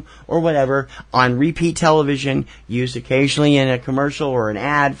room or whatever, on repeat television, used occasionally in a commercial or an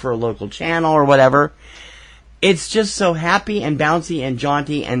ad for a local channel or whatever. It's just so happy and bouncy and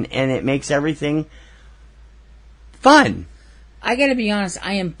jaunty, and it makes everything fun. I gotta be honest,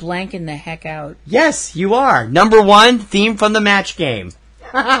 I am blanking the heck out. Yes, you are. Number 1, theme from the match game.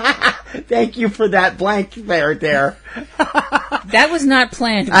 Thank you for that blank right there. That was not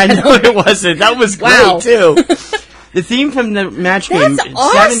planned. I know it wasn't. That was great, too. The theme from the match game,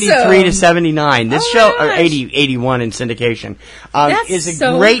 awesome. 73 to 79. This show, or gosh. 81 in syndication, is a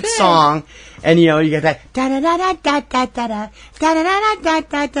so great good. song. And, you get that da-da-da-da-da-da-da-da,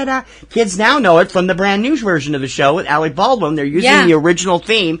 da-da-da-da-da-da-da. Kids now know it from the brand new version of the show with Alec Baldwin. They're using the original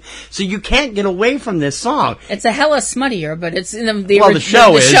theme, so you can't get away from this song. It's a hella smuttier, but it's in the Well, the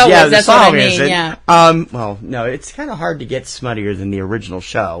show is. The that's song what I mean, isn't. yeah. Well, no, it's kind of hard to get smuttier than the original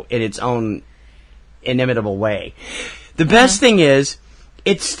show in its own inimitable way. The best thing is,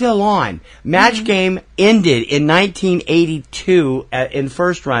 it's still on. Match Game ended in 1982 in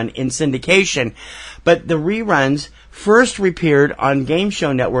first run in syndication, but the reruns first appeared on Game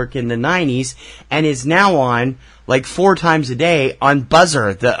Show Network in the 90s and is now on like 4 times a day on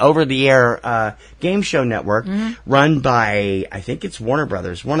Buzzer, the over-the-air game show network, run by, I think it's Warner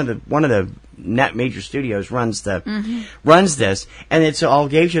Brothers. One of the net major studios runs this, and it's all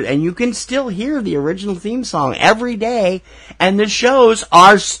game show, and you can still hear the original theme song every day, and the shows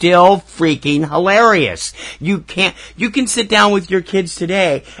are still freaking hilarious. You can sit down with your kids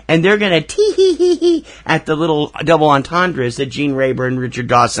today, and they're gonna tee-hee-hee-hee at the little double entendres that Gene Rayburn, Richard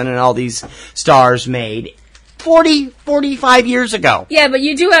Dawson, and all these stars made 45 years ago. Yeah, but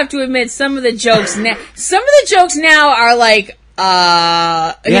you do have to admit some of the jokes now are like,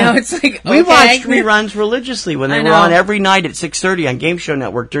 it's like, okay. We watched reruns religiously when they were on every night at 6:30 on Game Show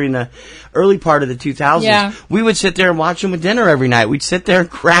Network during the early part of the 2000s. Yeah. We would sit there and watch them with dinner every night. We'd sit there and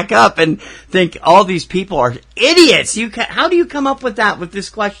crack up and think, all these people are idiots. How do you come up with that with this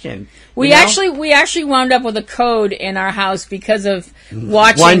question? We actually wound up with a code in our house because of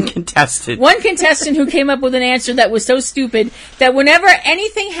watching one contestant who came up with an answer that was so stupid that whenever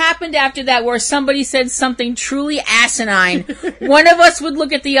anything happened after that where somebody said something truly asinine, one of us would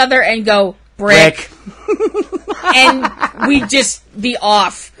look at the other and go, brick. And we'd just be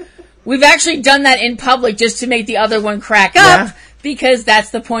off. We've actually done that in public just to make the other one crack up, because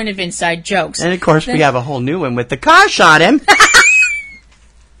that's the point of inside jokes. And of course we have a whole new one with the car shot him.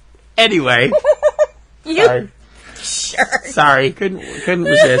 Anyway. Sure. Sorry, couldn't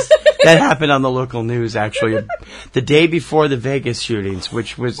resist. That happened on the local news, actually, the day before the Vegas shootings,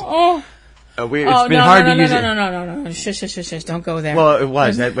 which was... It's been hard to use it. No. Shush. Don't go there. Well, it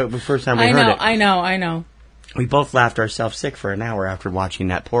was. But the first time we heard it. I know. We both laughed ourselves sick for an hour after watching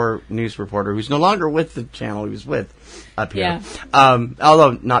that poor news reporter who's no longer with the channel he was with up here. Yeah.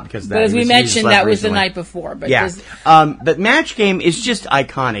 Although not because of that. But as we mentioned, that was recently. the night before. But yeah. But Match Game is just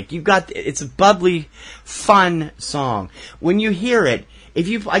iconic. It's a bubbly, fun song. When you hear it,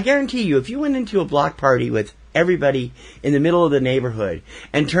 I guarantee you, if you went into a block party with everybody in the middle of the neighborhood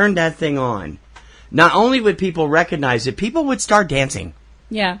and turned that thing on, not only would people recognize it, people would start dancing.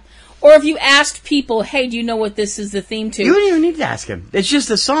 Yeah. Or if you asked people, hey, do you know what this is the theme to? You wouldn't even need to ask them. It's just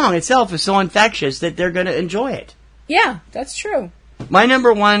the song itself is so infectious that they're going to enjoy it. Yeah, that's true. My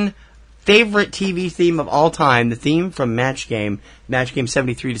number 1 favorite TV theme of all time, the theme from Match Game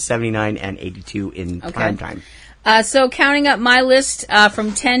 73 to 79 and 82 in prime time. So counting up my list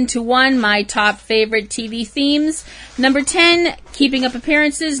from 10 to 1, my top favorite TV themes. Number 10, Keeping Up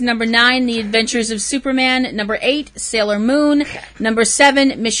Appearances. Number 9, The Adventures of Superman. Number 8, Sailor Moon. Number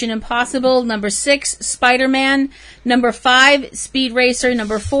 7, Mission Impossible. Number 6, Spider-Man. Number 5, Speed Racer.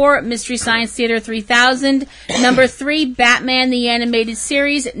 Number 4, Mystery Science Theater 3000. Number 3, Batman the Animated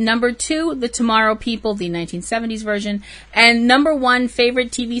Series. Number 2, The Tomorrow People, the 1970s version. And number 1, favorite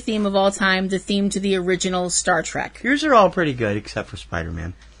TV theme of all time, the theme to the original Star Trek. Yours are all pretty good, except for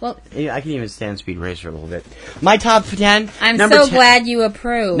Spider-Man. Well, I can even stand Speed Racer a little bit. My top 10. I'm so glad you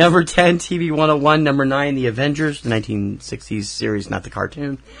approve. Number 10, TV 101. Number 9, The Avengers, the 1960s series, not the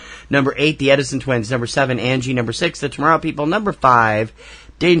cartoon. Number 8, The Edison Twins. Number 7, Angie. Number 6, The Tomorrow People. Number 5,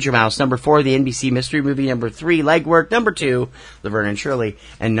 Danger Mouse. Number 4, the NBC Mystery Movie. Number 3, Legwork. Number 2, Laverne and Shirley.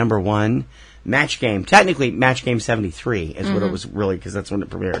 And number 1, Match Game. Technically, Match Game 73 is what it was really, because that's when it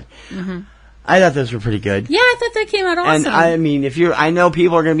premiered. I thought those were pretty good. Yeah, I thought that came out awesome. And I mean, I know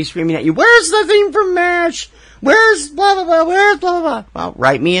people are going to be screaming at you, where's the theme from MASH? Where's blah, blah, blah, where's blah, blah, blah? Well,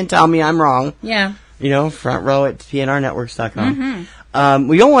 write me and tell me I'm wrong. Yeah. Front row at PNRNetworks.com.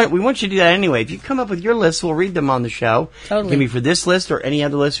 We want you to do that anyway. If you come up with your lists, we'll read them on the show. Totally. It can be for this list or any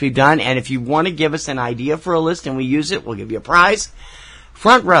other list we've done. And if you want to give us an idea for a list and we use it, we'll give you a prize.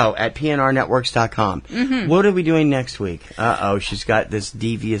 Front row at PNRNetworks.com. What are we doing next week? She's got this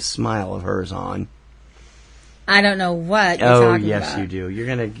devious smile of hers on. I don't know what you're talking about. Oh, yes, you do.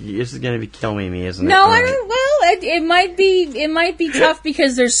 This is gonna be killing me, isn't it? No, I don't. Well, it might be tough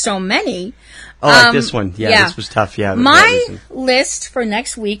because there's so many. Oh, like this one. Yeah, this was tough. Yeah. My list for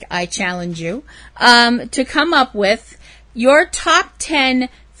next week, I challenge you to come up with your top 10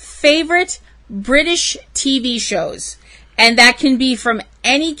 favorite British TV shows. And that can be from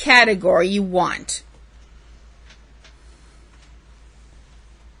any category you want.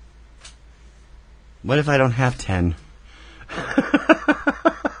 What if I don't have 10?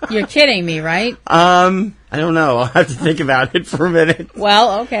 You're kidding me, right? I don't know. I'll have to think about it for a minute.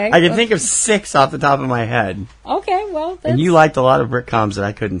 Well, okay. I can think of 6 off the top of my head. Okay, well, and you liked a lot of Britcoms that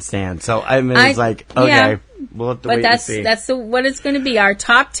I couldn't stand. So it's like, okay, yeah, we'll have to wait and see. That's what it's going to be. Our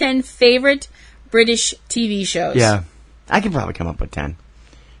top 10 favorite British TV shows. Yeah. I could probably come up with 10.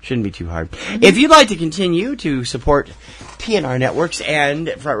 Shouldn't be too hard. If you'd like to continue to support PNR Networks and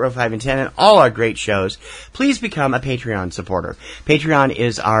Front Row 5 and 10 and all our great shows, please become a Patreon supporter. Patreon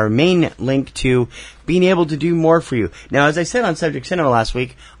is our main link to being able to do more for you. Now, as I said on Subject Cinema last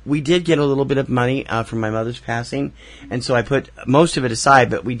week, we did get a little bit of money from my mother's passing, and so I put most of it aside,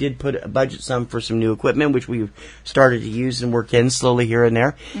 but we did put a budget sum for some new equipment, which we've started to use and work in slowly here and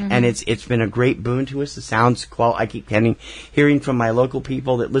there, and it's been a great boon to us. The sound's quality, I keep hearing from my local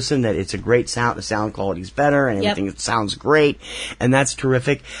people that listen that it's a great sound, the sound quality's better, and everything sounds great, and that's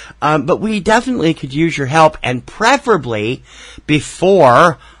terrific. But we definitely could use your help, and preferably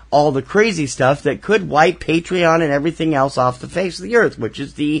before all the crazy stuff that could wipe Patreon and everything else off the face of the earth, which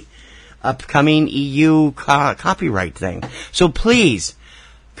is the upcoming EU copyright thing. So please,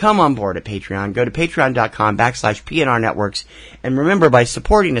 come on board at Patreon. Go to patreon.com/PNRNetworks. And remember, by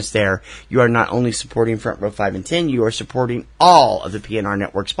supporting us there, you are not only supporting Front Row 5 and 10, you are supporting all of the PNR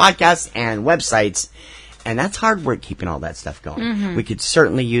Networks podcasts and websites. And that's hard work keeping all that stuff going. We could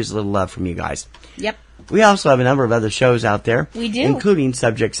certainly use a little love from you guys. Yep. We also have a number of other shows out there. We do. Including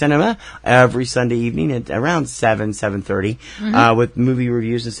Subject Cinema every Sunday evening at around 7:30 with movie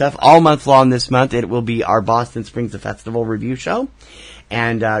reviews and stuff. All month long this month, it will be our Boston Springs the Festival review show.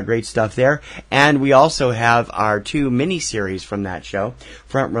 And great stuff there. And we also have our 2 mini-series from that show.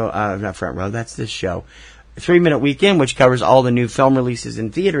 Not Front Row, that's this show. 3-Minute Weekend, which covers all the new film releases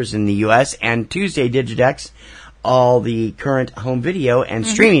in theaters in the U.S. And Tuesday Digidex, all the current home video and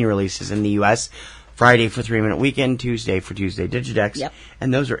streaming releases in the U.S., Friday for 3-Minute Weekend, Tuesday for Tuesday Digidex. Yep.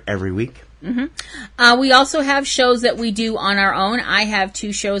 And those are every week. We also have shows that we do on our own. I have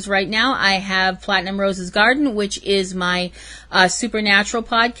 2 shows right now. I have Platinum Rose's Garden, which is my Supernatural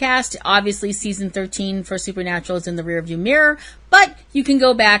podcast. Obviously, season 13 for Supernatural is in the rearview mirror, but you can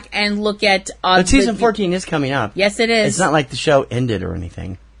go back and look at... but season 14 is coming up. Yes, it is. It's not like the show ended or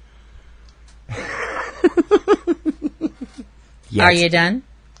anything. Are you done?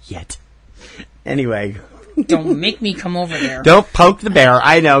 Yet. Anyway. Don't make me come over there. Don't poke the bear.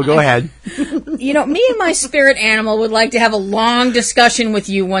 I know. Go ahead. Me and my spirit animal would like to have a long discussion with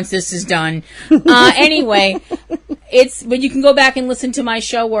you once this is done. Anyway, but you can go back and listen to my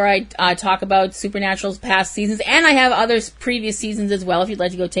show where I talk about Supernatural's past seasons, and I have other previous seasons as well if you'd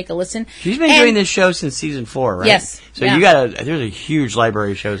like to go take a listen. She's been doing this show since season 4, right? Yes. So there's a huge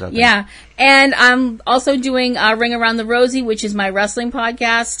library of shows out there. Yeah. And I'm also doing Ring Around the Rosie, which is my wrestling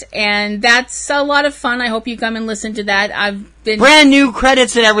podcast, and that's a lot of fun. I hope you come and listen to that. I've been brand new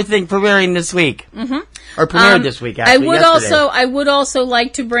credits and everything premiering this week, or premiered this week. Actually, I would also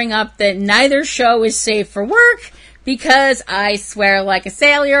like to bring up that neither show is safe for work because I swear like a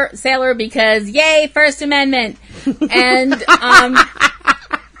sailor because yay First Amendment, and that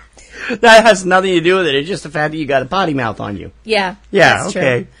has nothing to do with it. It's just the fact that you got a potty mouth on you. Yeah. Yeah.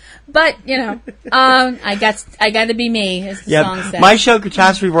 Okay. True. But, I got to be me, as the song says. My show,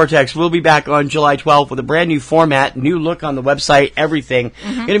 Catastrophe Vortex, will be back on July 12th with a brand new format, new look on the website, everything.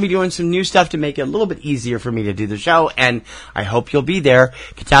 Going to be doing some new stuff to make it a little bit easier for me to do the show, and I hope you'll be there.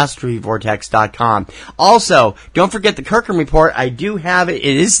 CatastropheVortex.com. Also, don't forget the Kirkham Report. I do have it.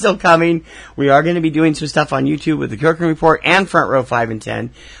 It is still coming. We are going to be doing some stuff on YouTube with the Kirkham Report and Front Row 5 and 10.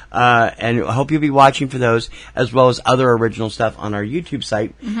 And I hope you'll be watching for those, as well as other original stuff on our YouTube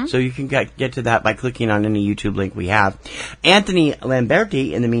site. So you can get to that by clicking on any YouTube link we have. Anthony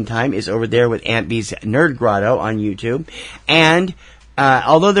Lamberti, in the meantime, is over there with Aunt B's Nerd Grotto on YouTube. And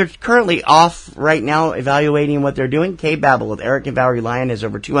although they're currently off right now evaluating what they're doing, Cavebabble with Eric and Valerie Lyon has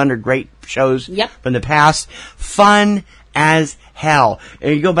over 200 great shows from the past. Fun as hell.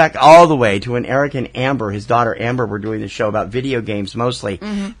 And you go back all the way to when Eric and Amber, his daughter Amber, were doing the show about video games mostly.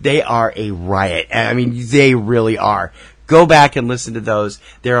 They are a riot. I mean, they really are. Go back and listen to those.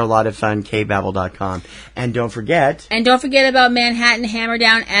 They're a lot of fun. Cavebabble.com. And don't forget about Manhattan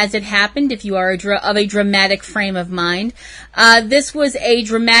Hammerdown as it happened, if you are of a dramatic frame of mind. This was a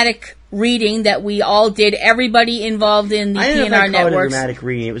dramatic reading that we all did. Everybody involved in the PNR Networks. I don't know if I call it a dramatic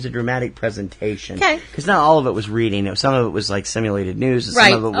reading. It was a dramatic presentation. Okay. Because not all of it was reading. Some of it was like simulated news. And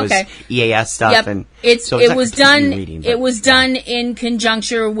some of it was EAS stuff. Yep. And it was done in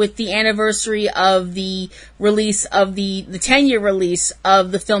conjunction with the anniversary of the release of the 10-year release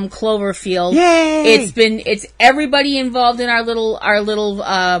of the film Cloverfield. Yay! It's everybody involved in our little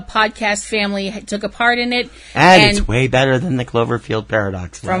podcast family took a part in it. And it's way better than the Cloverfield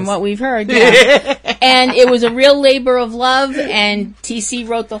Paradox. From what we've heard, yeah. And it was a real labor of love, and TC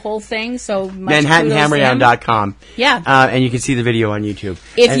wrote the whole thing, so ManhattanHammerdown.com. Yeah. And you can see the video on YouTube.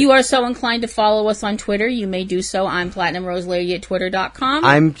 If you are so inclined to follow us on Twitter, you may do so. I'm Platinum Rose Lady at Twitter.com.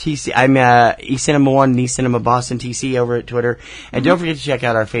 I'm TC. I'm eCinemaOne and eCinemaBoston TC over at Twitter. And don't forget to check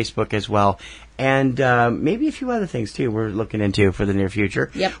out our Facebook as well. And maybe a few other things, too, we're looking into for the near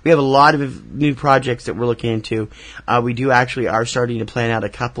future. Yep. We have a lot of new projects that we're looking into. We do actually are starting to plan out a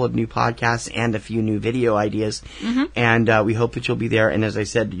couple of new podcasts and a few new video ideas. And we hope that you'll be there. And as I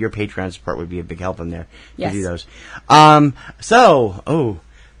said, your Patreon support would be a big help in there to do those.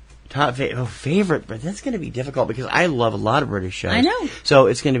 Favorite, but that's going to be difficult because I love a lot of British shows. I know. So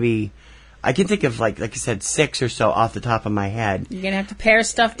it's going to be... I can think of, like I said, 6 or so off the top of my head. You're going to have to pare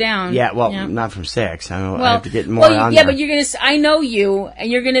stuff down. Yeah, well, not from 6. I have to get more on yeah, there. but you're going to... I know you, and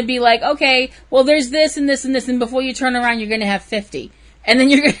you're going to be like, okay, well, there's this and this and this, and before you turn around, you're going to have 50. And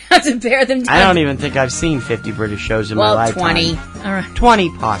then you're going to have to pare them down. I don't even think I've seen 50 British shows in my lifetime. 20. All right.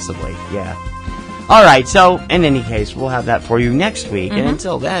 20, possibly, yeah. All right, so, in any case, we'll have that for you next week. And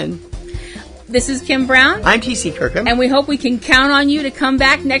until then... This is Kim Brown. I'm TC Kirkham. And we hope we can count on you to come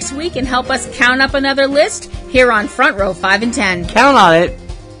back next week and help us count up another list here on Front Row 5 and 10. Count on it.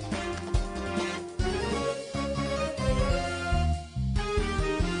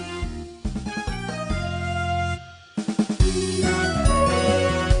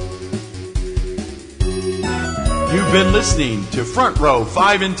 You've been listening to Front Row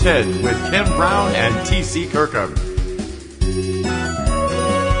 5 and 10 with Kim Brown and TC Kirkham.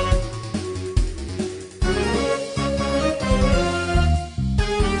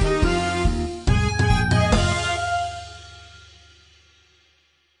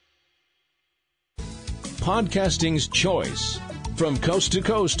 Podcasting's choice. From coast to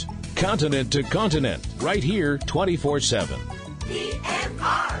coast, continent to continent, right here 24/7.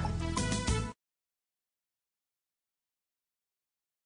 PNR.